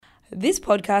This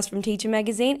podcast from Teacher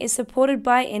Magazine is supported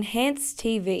by Enhance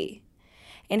TV.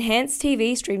 Enhance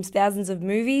TV streams thousands of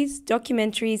movies,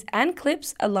 documentaries, and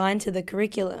clips aligned to the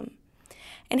curriculum.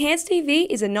 Enhance TV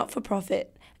is a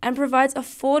not-for-profit and provides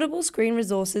affordable screen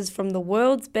resources from the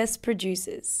world's best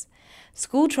producers.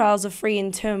 School trials are free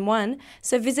in Term 1,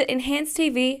 so visit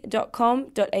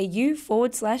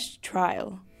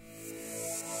enhancetv.com.au/trial.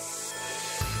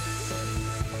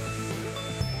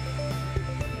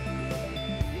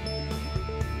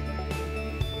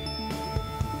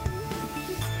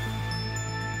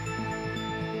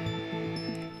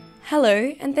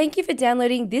 Hello, and thank you for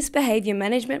downloading this behaviour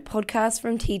management podcast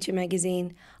from Teacher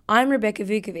Magazine. I'm Rebecca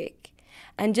Vukovic.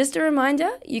 And just a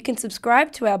reminder, you can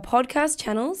subscribe to our podcast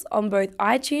channels on both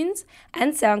iTunes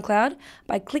and SoundCloud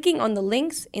by clicking on the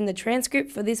links in the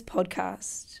transcript for this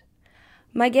podcast.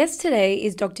 My guest today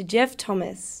is Dr. Jeff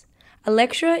Thomas, a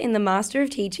lecturer in the Master of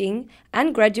Teaching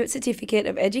and Graduate Certificate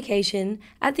of Education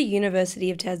at the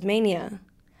University of Tasmania.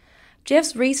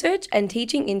 Jeff's research and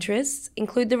teaching interests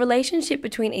include the relationship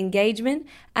between engagement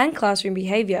and classroom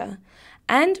behaviour,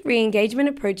 and re-engagement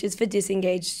approaches for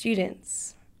disengaged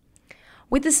students.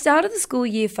 With the start of the school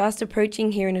year fast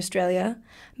approaching here in Australia,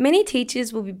 many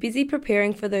teachers will be busy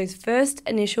preparing for those first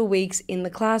initial weeks in the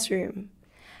classroom.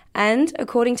 And,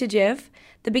 according to Jeff,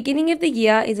 the beginning of the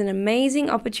year is an amazing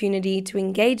opportunity to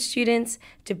engage students,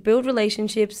 to build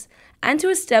relationships, and to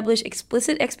establish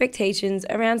explicit expectations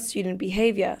around student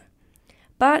behaviour.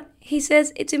 But he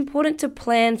says it's important to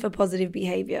plan for positive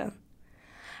behaviour.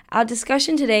 Our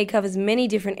discussion today covers many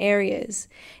different areas,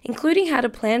 including how to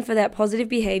plan for that positive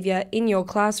behaviour in your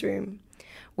classroom,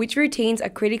 which routines are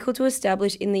critical to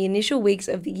establish in the initial weeks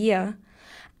of the year,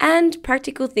 and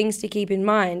practical things to keep in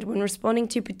mind when responding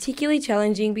to particularly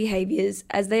challenging behaviours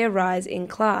as they arise in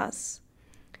class.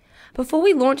 Before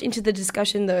we launch into the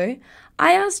discussion though,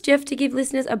 I asked Jeff to give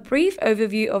listeners a brief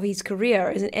overview of his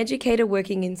career as an educator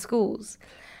working in schools,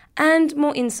 and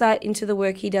more insight into the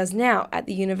work he does now at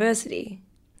the university.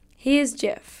 Here's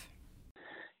Jeff.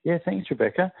 Yeah, thanks,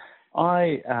 Rebecca.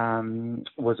 I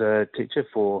was a teacher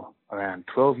for around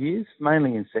 12 years,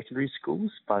 mainly in secondary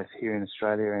schools, both here in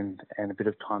Australia and a bit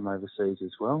of time overseas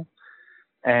as well.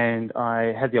 And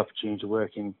I had the opportunity to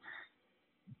work in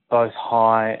both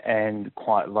high and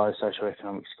quite low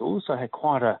socioeconomic schools. So I had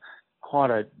quite a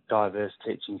diverse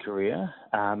teaching career,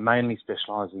 mainly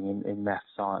specialising in math,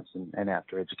 science and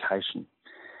outdoor education.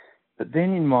 But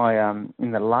then in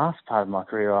the last part of my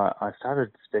career, I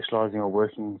started specialising or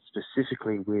working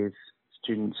specifically with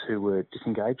students who were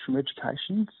disengaged from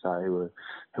education, so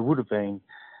who would have been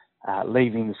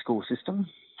leaving the school system,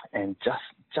 and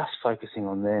just focusing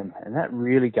on them. And that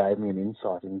really gave me an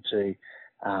insight into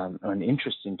an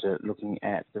interest into looking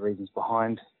at the reasons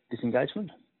behind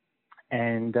disengagement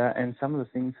and some of the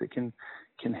things that can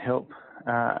help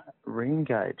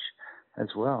re-engage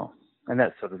as well. And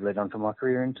that sort of led on to my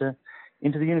career into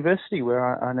the university,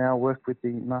 where I now work with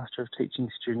the Master of Teaching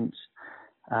students,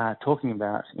 talking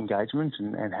about engagement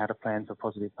and how to plan for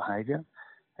positive behaviour,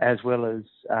 as well as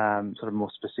sort of more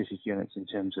specific units in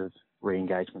terms of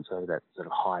re-engagement, so that sort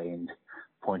of high-end,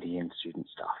 pointy-end student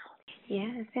stuff.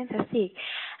 Yeah, fantastic.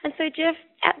 And so, Jeff,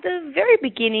 at the very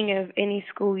beginning of any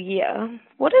school year,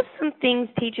 what are some things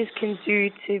teachers can do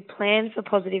to plan for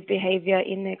positive behaviour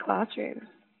in their classroom?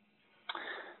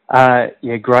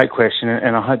 Yeah, great question,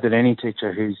 and I hope that any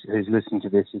teacher who's listening to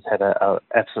this has had a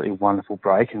absolutely wonderful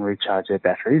break and recharged their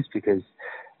batteries, because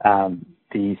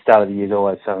the start of the year is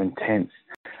always so intense.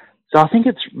 So I think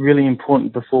it's really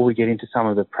important, before we get into some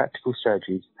of the practical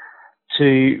strategies,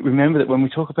 to remember that when we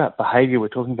talk about behaviour, we're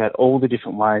talking about all the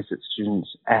different ways that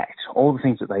students act, all the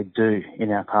things that they do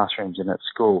in our classrooms and at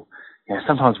school. You know,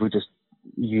 sometimes we just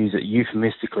use it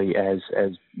euphemistically as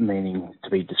meaning to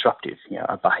be disruptive,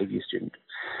 a behaviour student.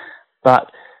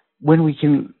 But when we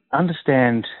can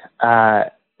understand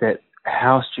that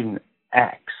how a student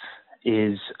acts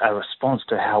is a response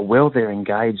to how well they're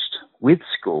engaged with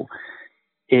school,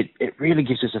 it really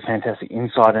gives us a fantastic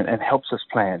insight and helps us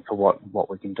plan for what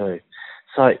we can do.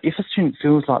 So if a student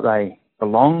feels like they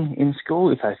belong in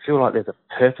school, if they feel like there's a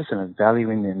purpose and a value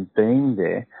in them being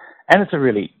there, and it's a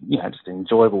really, just an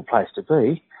enjoyable place to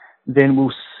be, then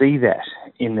we'll see that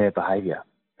in their behaviour.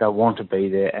 They'll want to be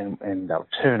there and they'll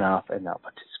turn up and they'll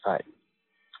participate.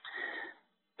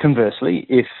 Conversely,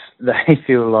 if they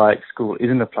feel like school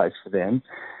isn't a place for them,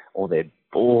 or they're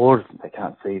bored, they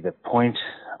can't see the point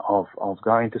of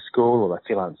going to school, or they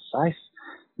feel unsafe,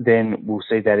 then we'll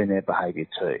see that in their behaviour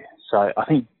too. So I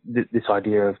think this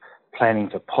idea of planning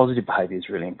for positive behaviour is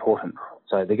really important.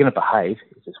 So they're going to behave,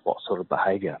 it's just what sort of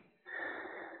behaviour.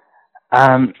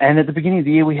 And at the beginning of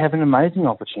the year, we have an amazing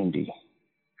opportunity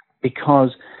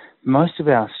because most of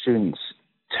our students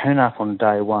turn up on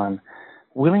day one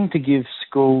willing to give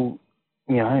school,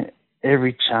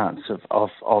 every chance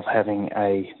of having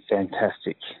a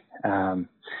fantastic,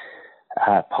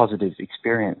 positive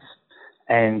experience,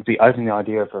 and be open to the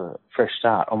idea of a fresh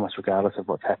start, almost regardless of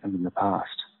what's happened in the past.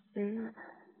 Mm.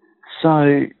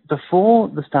 So before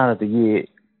the start of the year,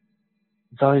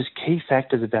 those key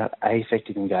factors about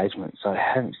affective engagement, so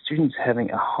students having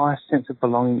a high sense of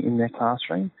belonging in their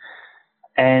classroom,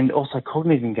 and also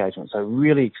cognitive engagement, so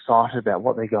really excited about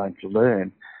what they're going to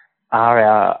learn, are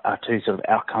our two sort of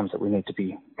outcomes that we need to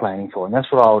be planning for. And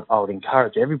that's what I would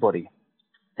encourage everybody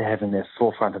to have in their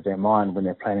forefront of their mind when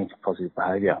they're planning for positive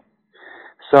behaviour.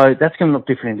 So that's going to look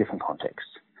different in different contexts.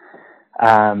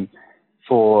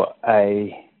 For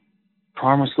a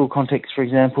primary school context, for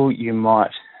example, you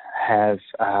might have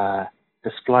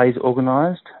displays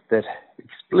organised that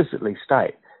explicitly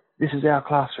state, this is our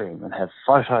classroom, and have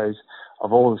photos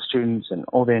of all the students and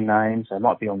all their names. They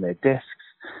might be on their desks,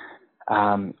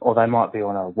 or they might be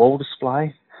on a wall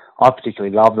display. I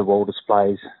particularly love the wall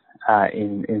displays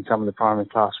in some of the primary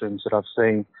classrooms that I've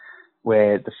seen,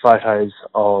 where the photos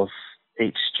of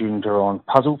each student are on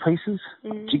puzzle pieces,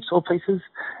 jigsaw pieces,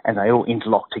 and they all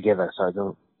interlock together.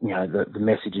 So the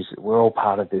message is that we're all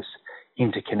part of this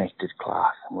interconnected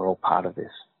class, and we're all part of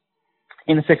this.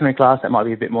 In a secondary class, that might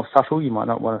be a bit more subtle. You might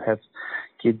not want to have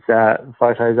kids'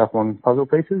 photos up on puzzle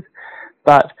pieces,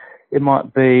 but it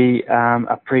might be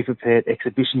a pre-prepared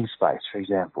exhibition space, for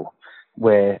example,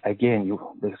 where, again,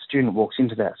 the student walks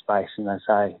into that space and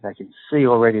they can see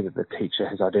already that the teacher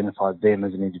has identified them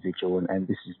as an individual and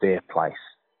this is their place.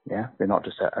 Yeah, they're not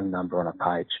just a number on a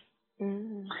page.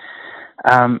 Mm.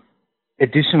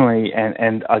 Additionally,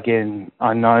 and again,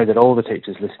 I know that all the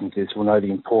teachers listening to this will know the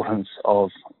importance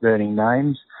of learning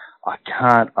names. I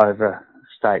can't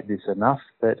overstate this enough,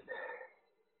 but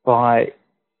by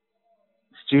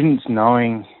students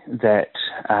knowing that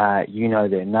you know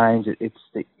their names, it's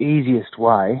the easiest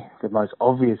way, the most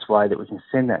obvious way that we can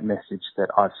send that message that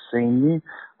I've seen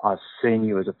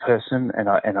you as a person, and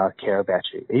I care about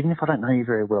you, even if I don't know you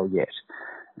very well yet.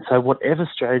 So whatever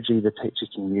strategy the teacher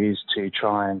can use to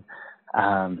try and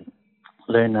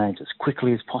learn names as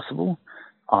quickly as possible,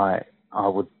 I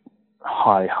would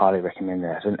highly recommend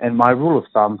that. And my rule of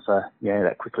thumb for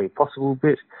that quickly as possible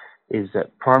bit is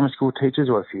that primary school teachers,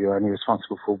 or if you're only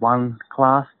responsible for one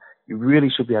class, you really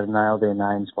should be able to nail their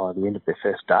names by the end of their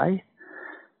first day.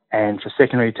 And for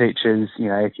secondary teachers,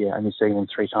 if you're only seeing them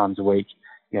 3 times a week,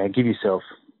 give yourself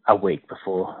a week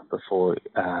before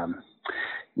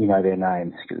you know their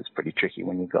names, because it's pretty tricky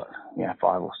when you've got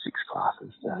 5 or 6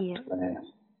 classes to learn.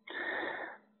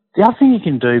 The other thing you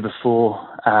can do before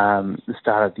the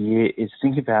start of the year is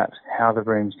think about how the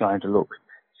room's going to look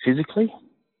physically.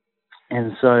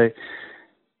 And so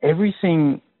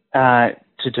everything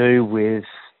to do with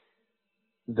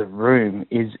the room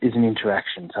is an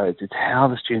interaction. So it's how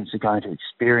the students are going to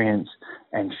experience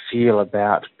and feel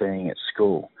about being at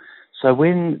school. So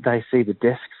when they see the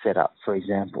desk set up, for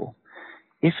example,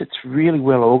 if it's really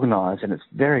well organised and it's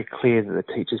very clear that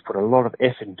the teachers put a lot of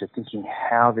effort into thinking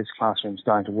how this classroom is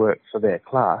going to work for their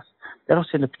class, that'll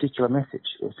send a particular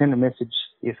message. It'll send a message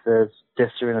if the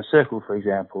desks are in a circle, for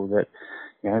example, that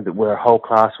that we're a whole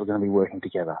class, we're going to be working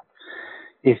together.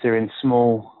 If they're in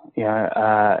small,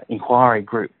 inquiry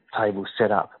group tables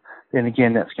set up, then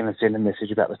again, that's going to send a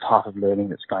message about the type of learning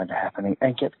that's going to happen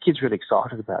and get the kids really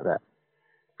excited about that.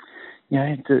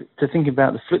 To think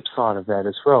about the flip side of that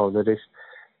as well, that if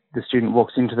the student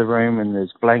walks into the room and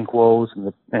there's blank walls and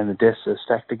the desks are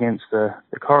stacked against the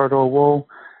corridor wall,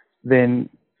 then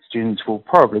students will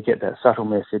probably get that subtle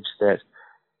message that,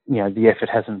 the effort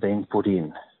hasn't been put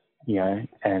in.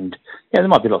 And there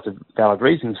might be lots of valid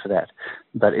reasons for that,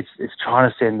 but it's trying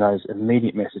to send those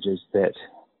immediate messages that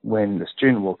when the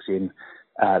student walks in,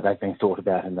 they've been thought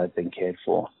about and they've been cared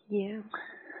for. Yeah.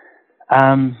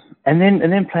 And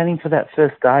then planning for that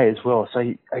first day as well. So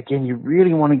again, you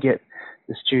really want to get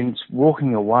the students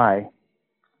walking away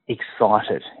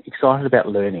excited about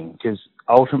learning, because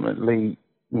ultimately,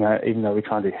 even though we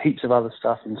try and do heaps of other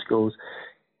stuff in schools,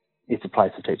 it's a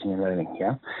place of teaching and learning.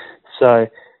 Yeah. So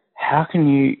how can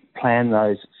you plan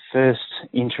those first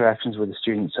interactions with the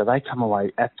students so they come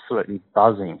away absolutely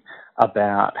buzzing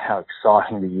about how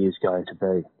exciting the year's going to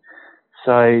be?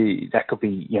 So that could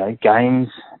be, games,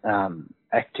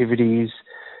 activities,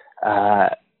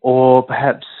 or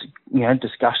perhaps,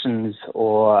 discussions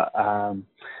or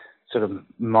sort of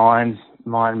mind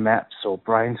maps or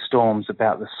brainstorms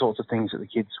about the sorts of things that the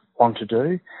kids want to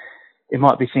do. It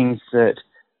might be things that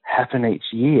happen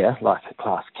each year, like a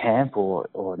class camp or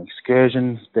an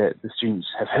excursion that the students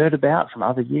have heard about from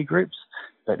other year groups,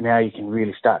 but now you can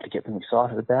really start to get them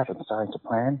excited about and starting to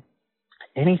plan.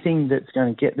 Anything that's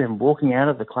going to get them walking out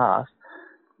of the class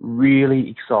really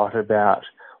excited about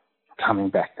coming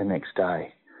back the next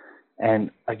day.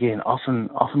 And again, often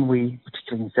we,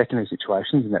 particularly in secondary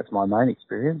situations, and that's my main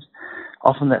experience,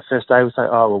 often that first day we say,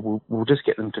 oh, well, we'll just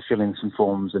get them to fill in some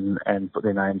forms and put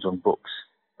their names on books.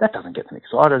 That doesn't get them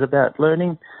excited about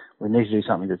learning. We need to do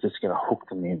something that's just going to hook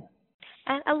them in.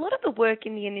 And a lot of the work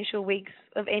in the initial weeks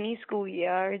of any school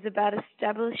year is about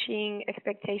establishing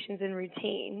expectations and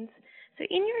routines. So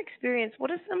in your experience,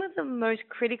 what are some of the most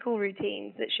critical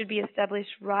routines that should be established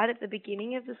right at the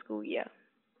beginning of the school year?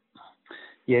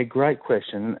 Yeah, great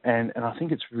question. And I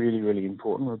think it's really, really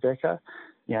important, Rebecca.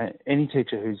 You know, any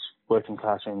teacher who's worked in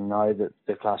classroom know that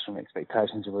the classroom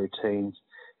expectations and routines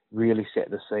really set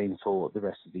the scene for the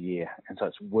rest of the year. And so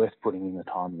it's worth putting in the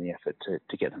time and the effort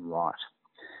to get them right.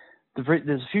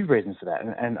 There's a few reasons for that.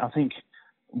 And I think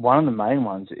one of the main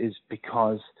ones is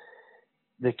because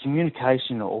the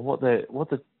communication or what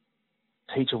the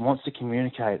teacher wants to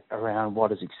communicate around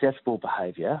what is acceptable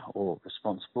behaviour or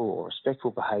responsible or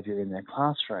respectful behaviour in their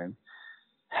classroom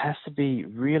has to be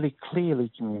really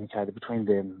clearly communicated between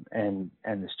them and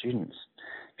the students.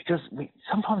 Because we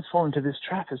sometimes fall into this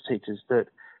trap as teachers that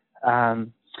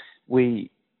we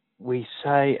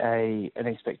say an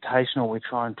expectation, or we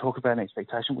try and talk about an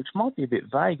expectation which might be a bit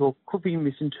vague or could be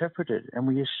misinterpreted, and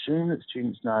we assume that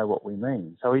students know what we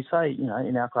mean. So we say, you know,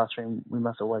 in our classroom we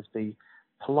must always be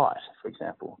polite, for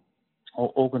example,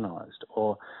 or organised,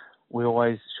 or we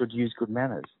always should use good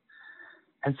manners.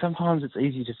 And sometimes it's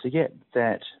easy to forget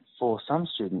that for some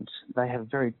students, they have a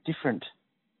very different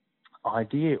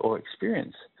idea or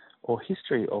experience or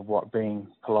history of what being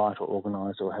polite or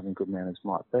organised or having good manners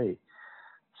might be.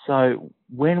 So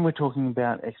when we're talking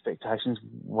about expectations,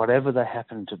 whatever they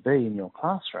happen to be in your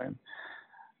classroom,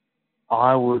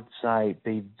 I would say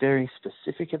be very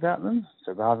specific about them.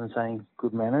 So rather than saying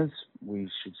good manners, we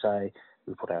should say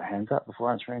we put our hands up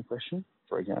before answering a question,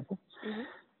 for example.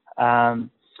 Mm-hmm.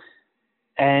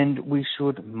 And we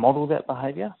should model that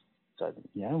behaviour. So,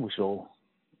 you know, we should all,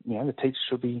 you know, the teacher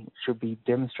should be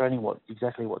demonstrating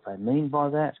exactly what they mean by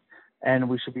that, and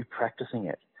we should be practising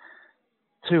it.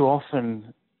 Too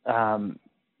often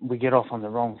we get off on the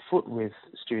wrong foot with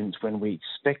students when we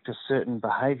expect a certain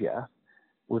behaviour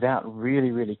without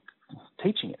really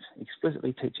teaching it,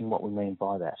 explicitly teaching what we mean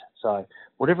by that. So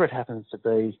whatever it happens to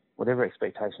be, whatever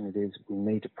expectation it is, we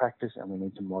need to practice and we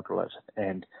need to model it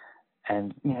and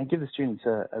you know, give the students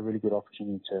a really good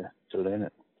opportunity to learn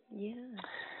it. Yeah.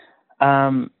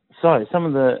 So some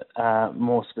of the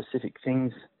more specific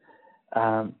things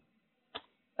to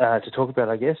talk about,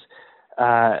 I guess,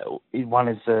 one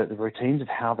is the routines of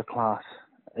how the class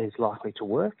is likely to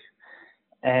work.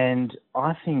 And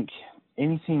I think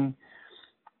anything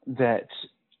that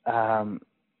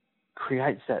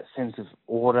creates that sense of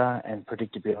order and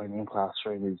predictability in the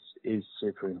classroom is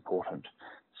super important.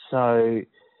 So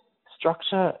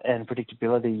structure and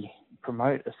predictability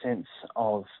promote a sense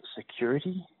of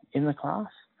security in the class.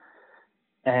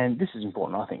 And this is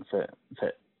important, I think, for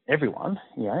everyone.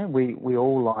 You know, we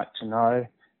all like to know,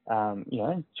 you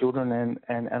know, children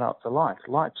and adults alike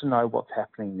like to know what's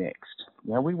happening next.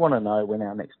 You know, we want to know when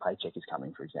our next paycheck is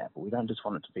coming, for example. We don't just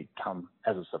want it to come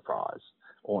as a surprise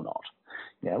or not.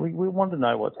 You know, we want to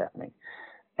know what's happening.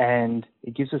 And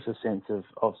it gives us a sense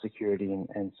of security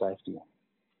and safety.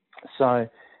 So,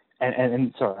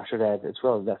 and sorry, I should add as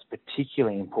well, that's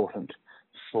particularly important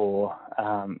for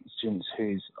students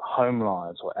whose home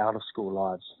lives or out-of-school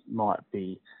lives might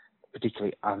be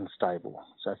particularly unstable.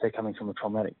 So if they're coming from a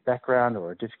traumatic background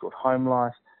or a difficult home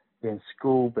life, then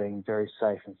school being very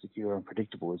safe and secure and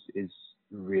predictable is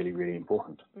really, really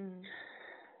important. Mm.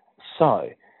 So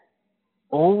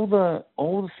all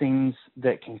the things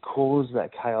that can cause that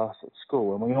chaos at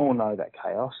school, and we all know that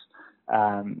chaos,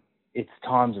 it's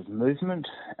times of movement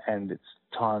and it's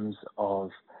times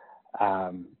of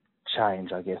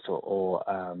change, I guess, or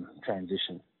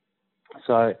transition.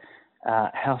 So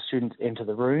how students enter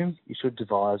the room, you should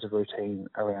devise a routine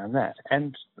around that.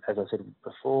 And as I said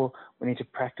before, we need to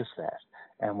practice that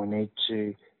and we need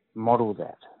to model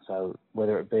that. So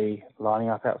whether it be lining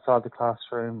up outside the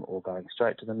classroom or going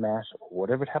straight to the mat or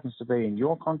whatever it happens to be in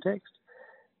your context,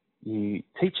 you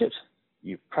teach it,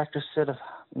 you practice it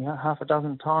half a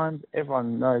dozen times,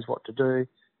 everyone knows what to do,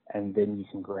 and then you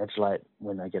congratulate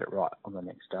when they get it right on the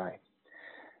next day.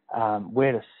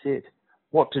 Where to sit,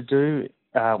 what to do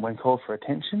when called for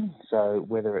attention, so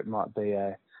whether it might be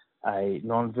a a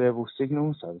non-verbal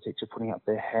signal, so the teacher putting up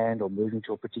their hand or moving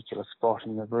to a particular spot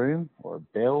in the room, or a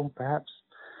bell perhaps.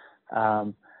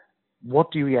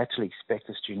 What do you actually expect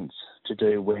the students to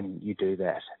do when you do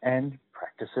that? And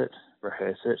practice it,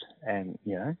 rehearse it, and,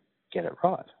 get it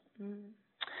right.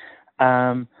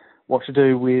 What to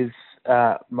do with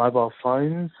mobile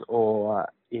phones, or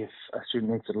if a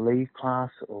student needs to leave class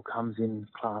or comes in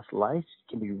class late,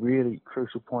 can be really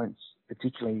crucial points,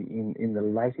 particularly in the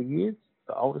later years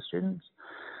for older students.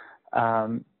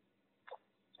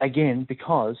 Again,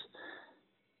 because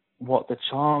what the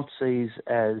child sees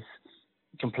as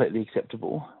completely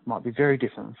acceptable might be very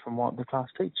different from what the class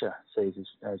teacher sees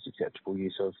as acceptable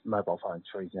use of mobile phones,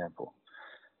 for example.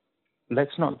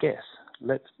 Let's not guess.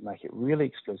 Let's make it really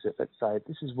explicit. Let's say,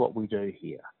 this is what we do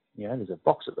here. There's a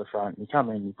box at the front. You come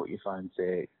in, you put your phones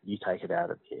there, you take it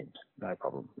out at the end. No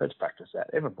problem. Let's practice that.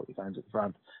 Everyone put your phones at the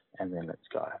front, and then let's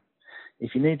go.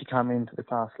 If you need to come into the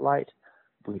class late,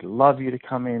 we'd love you to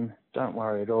come in. Don't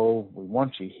worry at all. We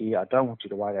want you here. I don't want you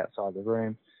to wait outside the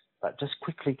room, but just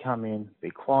quickly come in,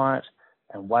 be quiet,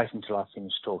 and wait until I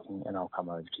finish talking, and I'll come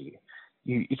over to you.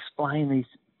 You explain these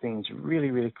things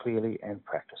really, really clearly and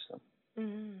practice them.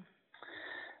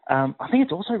 I think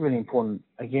it's also really important,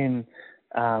 again,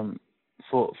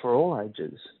 for all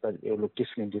ages, but it'll look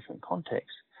different in different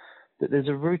contexts, that there's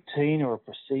a routine or a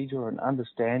procedure or an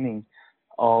understanding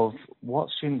of what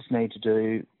students need to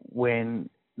do when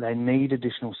they need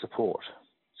additional support.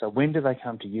 So when do they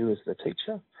come to you as the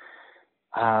teacher?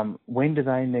 When do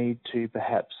they need to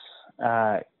perhaps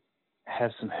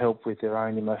have some help with their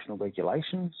own emotional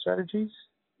regulation strategies?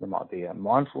 There might be a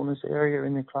mindfulness area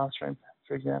in the classroom,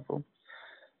 for example.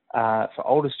 For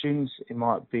older students, it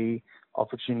might be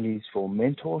opportunities for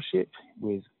mentorship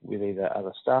with either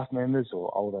other staff members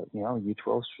or older, Year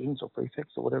 12 students or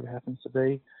prefects or whatever it happens to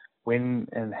be. When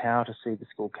and how to see the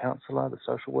school counsellor, the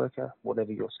social worker,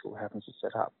 whatever your school happens to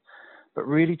set up. But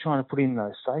really trying to put in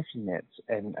those safety nets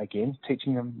and, again,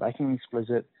 teaching them, making them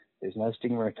explicit. There's no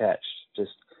stigma attached.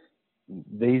 Just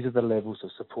these are the levels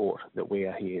of support that we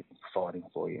are here providing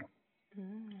for you.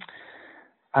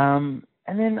 And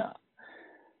then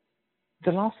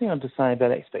the last thing I'd just say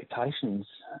about expectations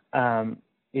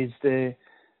is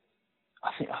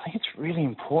I think it's really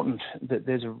important that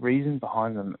there's a reason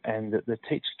behind them, and that the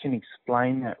teacher can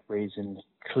explain that reason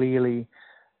clearly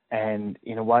and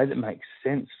in a way that makes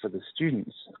sense for the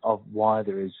students of why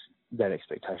there is that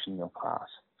expectation in your class.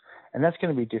 And that's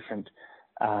going to be different,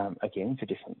 again, for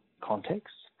different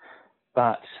contexts.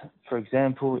 But, for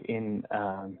example, in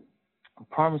a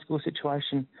primary school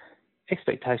situation,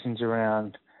 expectations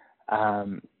around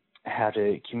how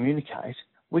to communicate,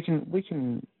 we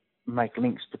can make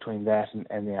links between that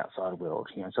and the outside world.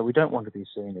 So we don't want to be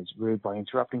seen as rude by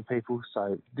interrupting people.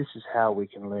 So this is how we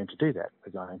can learn to do that.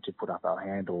 We're going to put up our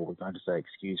hand, or we're going to say,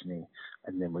 excuse me,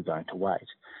 and then we're going to wait.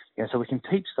 So we can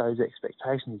teach those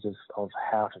expectations of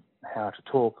how to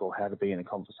talk or how to be in a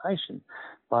conversation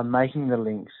by making the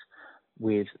links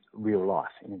with real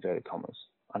life, in inverted commas.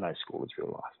 I know school is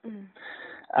real life.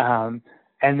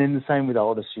 And then the same with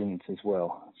older students as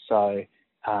well. So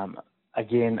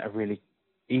again, a really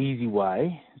easy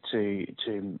way to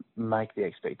make the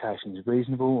expectations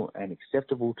reasonable and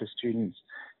acceptable to students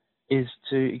is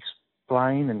to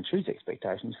explain and choose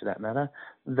expectations, for that matter,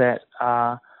 that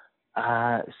are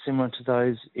similar to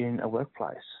those in a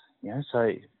workplace.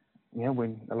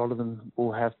 When a lot of them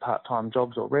will have part-time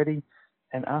jobs already,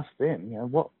 and ask them,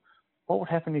 what would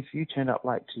happen if you turned up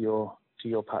late to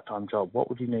your part-time job? What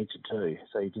would you need to do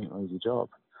so you didn't lose your job?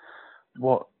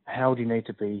 How would you need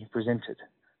to be presented?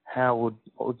 What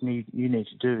would you need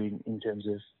to do in terms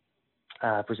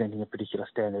of presenting a particular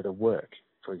standard of work,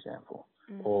 for example,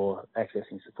 or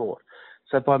accessing support?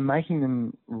 So by making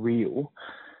them real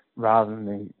rather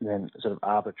than sort of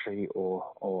arbitrary or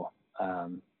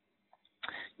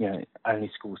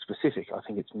only school specific, I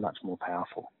think it's much more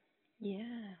powerful.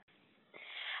 Yeah.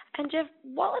 And Jeff,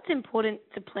 while it's important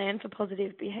to plan for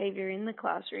positive behaviour in the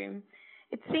classroom,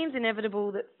 it seems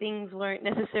inevitable that things won't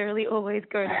necessarily always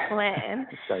go to plan.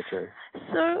 So true.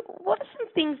 So what are some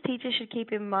things teachers should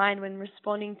keep in mind when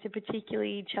responding to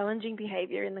particularly challenging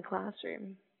behaviour in the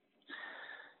classroom?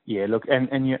 Yeah, look,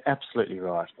 and you're absolutely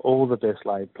right. All the best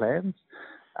laid plans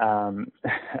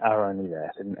are only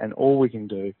that. And all we can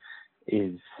do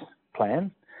is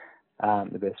plan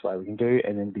the best way we can do,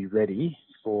 and then be ready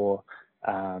for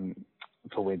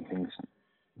when things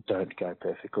don't go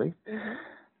perfectly. Mm-hmm.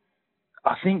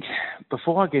 I think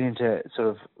before I get into sort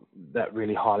of that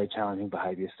really highly challenging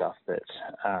behaviour stuff that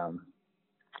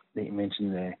you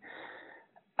mentioned there,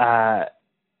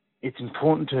 it's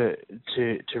important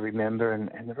to remember,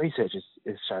 and the research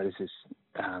has showed us this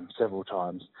several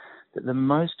times, that the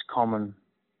most common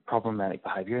problematic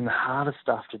behaviour and the hardest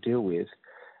stuff to deal with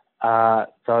are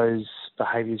those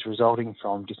behaviours resulting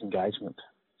from disengagement.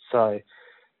 So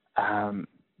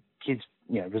kids,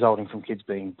 resulting from kids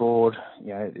being bored,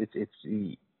 it's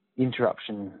the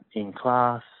interruption in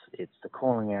class, it's the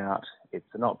calling out, it's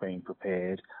the not being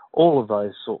prepared. All of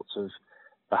those sorts of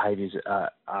behaviours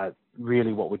are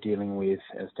really what we're dealing with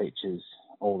as teachers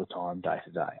all the time, day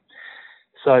to day.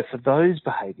 So for those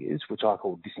behaviours, which I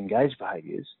call disengaged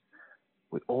behaviours,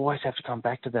 we always have to come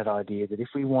back to that idea that if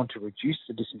we want to reduce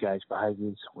the disengaged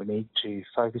behaviours, we need to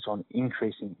focus on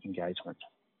increasing engagement.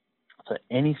 So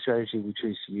any strategy we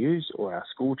choose to use, or our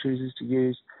school chooses to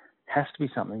use, has to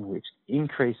be something which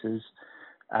increases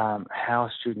how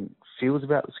a student feels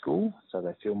about the school, so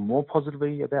they feel more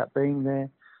positively about being there,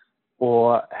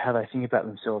 or how they think about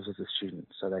themselves as a student,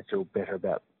 so they feel better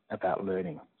about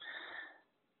learning.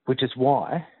 Which is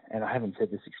why, and I haven't said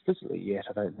this explicitly yet,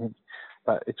 I don't think,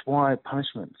 but it's why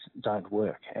punishments don't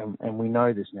work. And we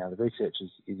know this now. The research is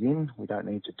in. We don't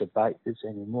need to debate this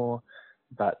anymore.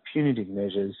 But punitive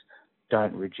measures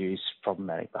don't reduce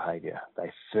problematic behaviour.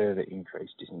 They further increase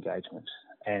disengagement.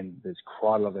 And there's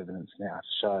quite a lot of evidence now to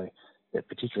show that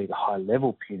particularly the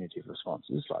high-level punitive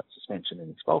responses, like suspension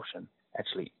and expulsion,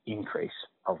 actually increase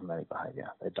problematic behaviour.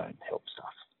 They don't help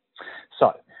stuff.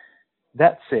 So,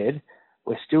 that said,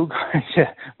 we're still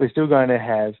going to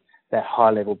have that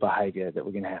high-level behaviour that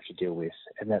we're going to have to deal with,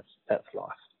 and that's life.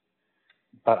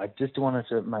 But I just wanted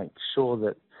to make sure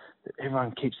that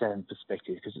everyone keeps that in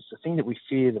perspective, because it's the thing that we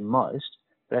fear the most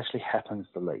that actually happens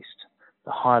the least.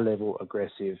 The high-level,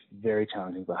 aggressive, very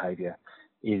challenging behaviour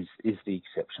is the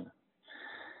exception.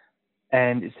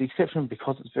 And it's the exception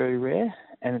because it's very rare,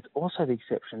 and it's also the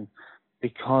exception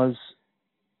because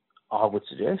I would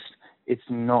suggest it's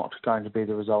not going to be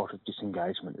the result of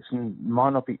disengagement. It might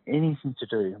not be anything to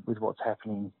do with what's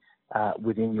happening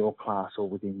within your class or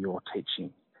within your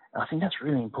teaching. And I think that's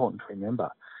really important to remember,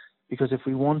 because if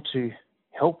we want to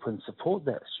help and support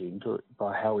that student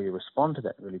by how we respond to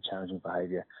that really challenging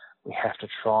behaviour, we have to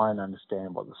try and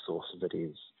understand what the source of it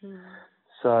is.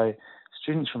 So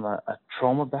students from a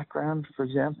trauma background, for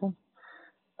example,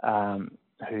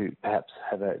 who perhaps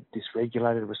have a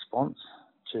dysregulated response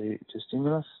to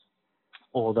stimulus,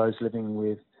 or those living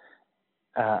with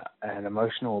an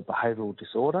emotional or behavioural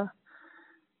disorder,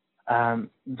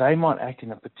 they might act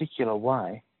in a particular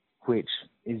way which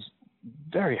is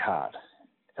very hard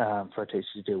for a teacher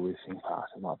to deal with in class.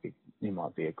 It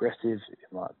might be aggressive,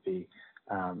 it might be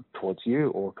towards you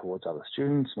or towards other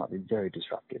students, it might be very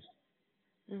disruptive.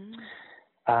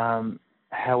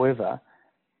 However,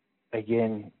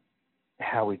 again,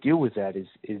 how we deal with that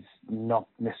is not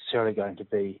necessarily going to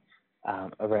be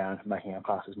around making our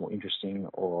classes more interesting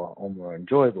or more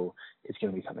enjoyable. It's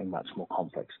going to be something much more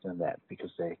complex than that, because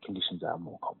their conditions are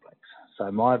more complex.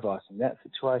 So my advice in that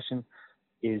situation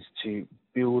is to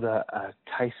build a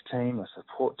case team, a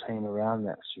support team around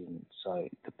that student. So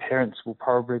the parents will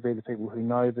probably be the people who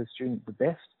know the student the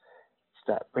best.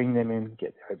 Bring them in,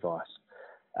 get their advice.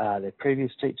 Their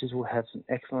previous teachers will have some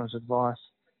excellent advice,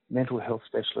 mental health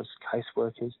specialists,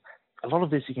 caseworkers. A lot of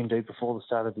this you can do before the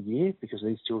start of the year, because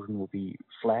these children will be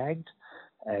flagged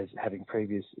as having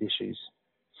previous issues.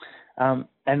 And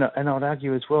I would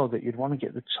argue as well that you'd want to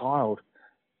get the child,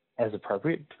 as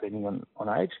appropriate, depending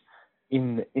on age,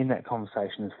 in that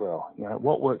conversation as well.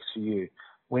 What works for you?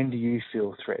 When do you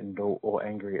feel threatened or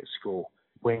angry at school?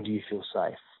 When do you feel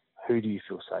safe? Who do you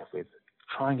feel safe with?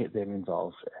 Try and get them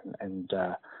involved and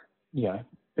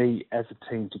be as a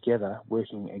team together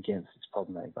working against this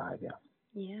problematic behaviour.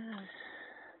 Yeah.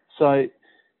 So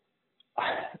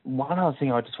one other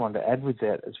thing I just wanted to add with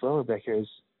that as well, Rebecca,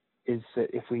 is that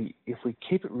if we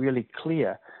keep it really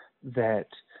clear that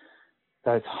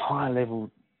those high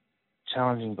level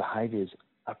challenging behaviours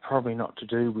are probably not to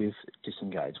do with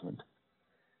disengagement,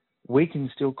 we can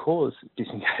still cause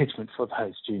disengagement for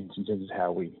those students in terms of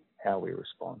how we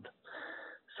respond.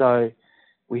 So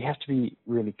we have to be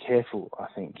really careful, I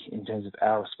think, in terms of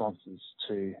our responses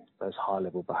to those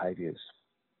high-level behaviours.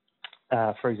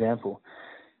 For example,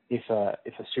 if a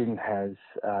student has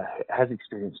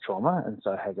experienced trauma and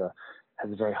so has a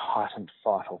very heightened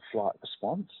fight or flight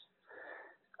response,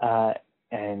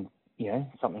 and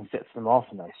something sets them off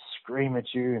and they scream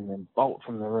at you and then bolt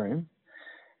from the room,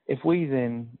 if we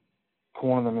then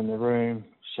corner them in the room,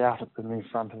 shout at them in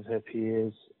front of her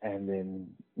peers, and then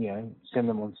send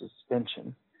them on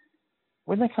suspension,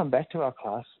 when they come back to our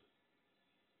class,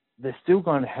 they're still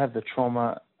going to have the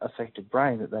trauma-affected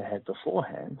brain that they had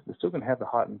beforehand. They're still going to have the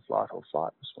heightened flight or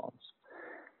fight response.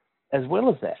 as well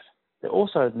as that, they're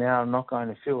also now not going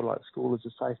to feel like school is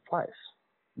a safe place.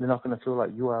 They're not going to feel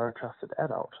like you are a trusted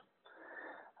adult.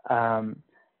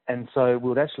 And so we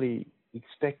would actually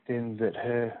expect then that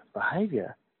her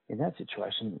behaviour in that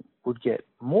situation would get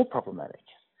more problematic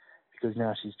because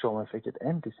now she's trauma affected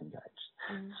and disengaged.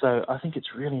 So I think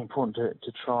it's really important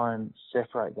to try and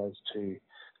separate those two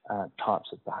types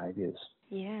of behaviours.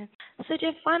 Yeah. So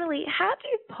Jeff, finally, how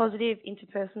do positive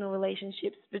interpersonal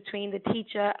relationships between the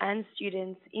teacher and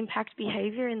students impact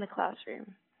behaviour in the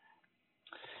classroom?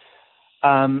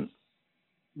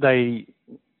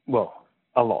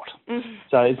 A lot.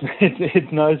 So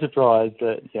it's no surprise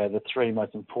that the three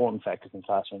most important factors in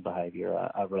classroom behaviour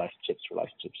are relationships,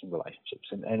 and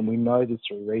relationships. And we know this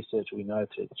through research, we know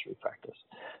this through practice.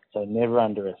 So never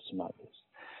underestimate this.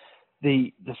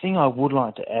 The thing I would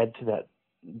like to add to that,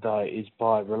 though, is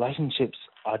by relationships,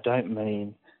 I don't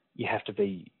mean you have to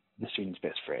be the student's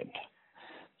best friend.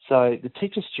 So the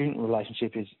teacher-student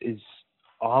relationship is,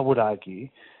 I would argue,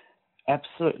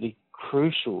 absolutely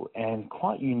crucial and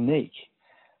quite unique,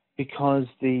 because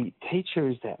the teacher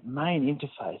is that main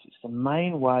interface. It's the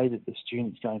main way that the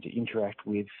student's going to interact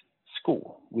with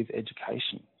school, with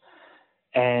education.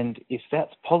 And if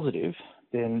that's positive,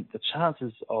 then the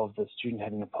chances of the student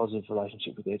having a positive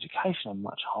relationship with education are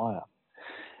much higher.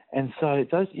 And so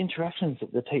those interactions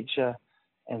that the teacher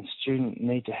and student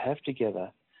need to have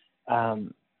together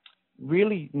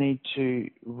really need to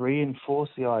reinforce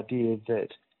the idea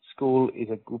that school is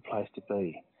a good place to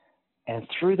be. And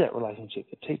through that relationship,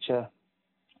 the teacher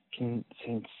can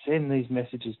send these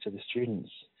messages to the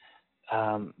students.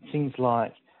 Things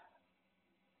like,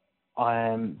 I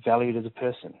am valued as a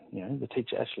person. The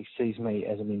teacher actually sees me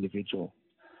as an individual.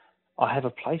 I have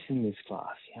a place in this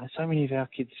class. So many of our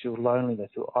kids feel lonely, they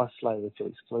feel isolated, they feel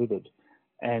excluded.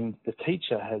 And the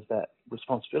teacher has that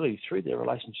responsibility through their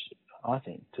relationship, I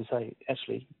think, to say,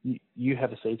 actually, you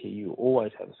have a seat here, you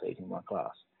always have a seat in my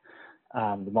class.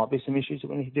 There might be some issues that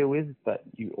we need to deal with, but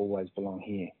you always belong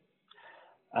here.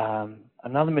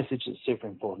 Another message that's super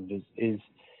important is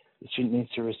the student needs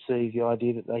to receive the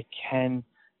idea that they can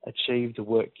achieve the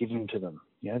work given to them.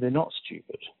 They're not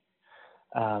stupid.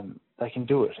 They can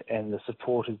do it, and the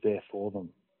support is there for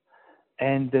them.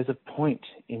 And there's a point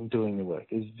in doing the work.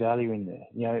 There's value in there.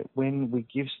 When we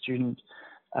give students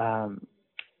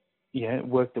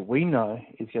work that we know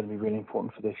is going to be really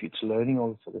important for their future learning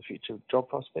or for their future job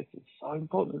prospects, it's so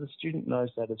important that the student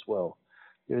knows that as well.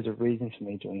 There is a reason for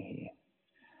me doing here.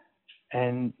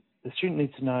 And the student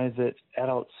needs to know that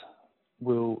adults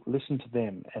will listen to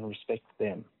them and respect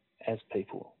them as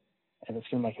people, and it's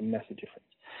going to make a massive difference.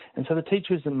 And so the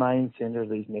teacher is the main sender of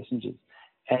these messages.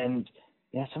 And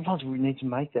sometimes we need to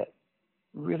make that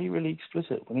really, really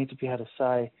explicit. We need to be able to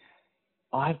say,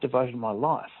 I have devoted my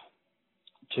life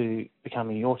to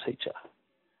becoming your teacher.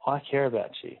 I care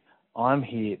about you. I'm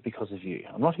here because of you.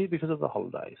 I'm not here because of the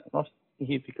holidays. I'm not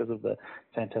here because of the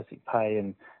fantastic pay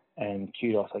and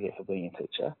kudos I get for being a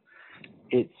teacher.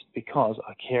 It's because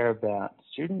I care about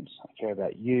students, I care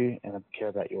about you, and I care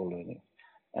about your learning.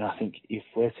 And I think if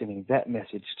we're sending that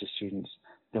message to students,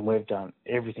 then we've done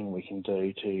everything we can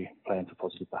do to plan for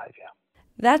positive behaviour.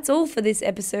 That's all for this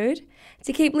episode.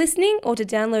 To keep listening or to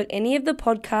download any of the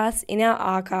podcasts in our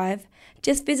archive,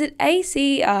 just visit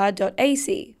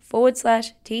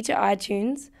acer.ac/teacher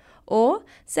iTunes or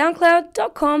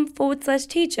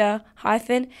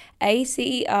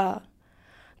soundcloud.com/teacher-acer.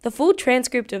 The full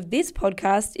transcript of this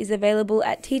podcast is available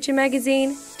at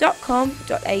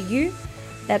teachermagazine.com.au.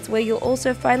 That's where you'll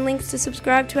also find links to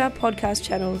subscribe to our podcast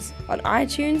channels on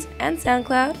iTunes and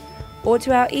SoundCloud, or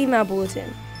to our email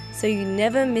bulletin, so you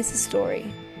never miss a story.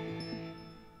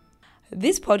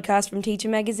 This podcast from Teacher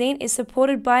Magazine is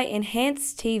supported by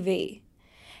Enhanced TV.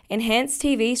 Enhanced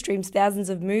TV streams thousands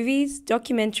of movies,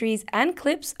 documentaries, and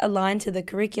clips aligned to the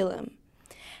curriculum.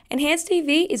 Enhanced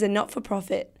TV is a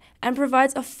not-for-profit and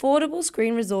provides affordable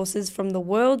screen resources from the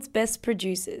world's best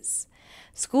producers.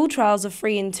 School trials are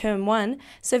free in Term 1,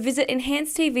 so visit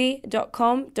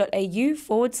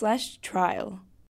enhancedtv.com.au/trial.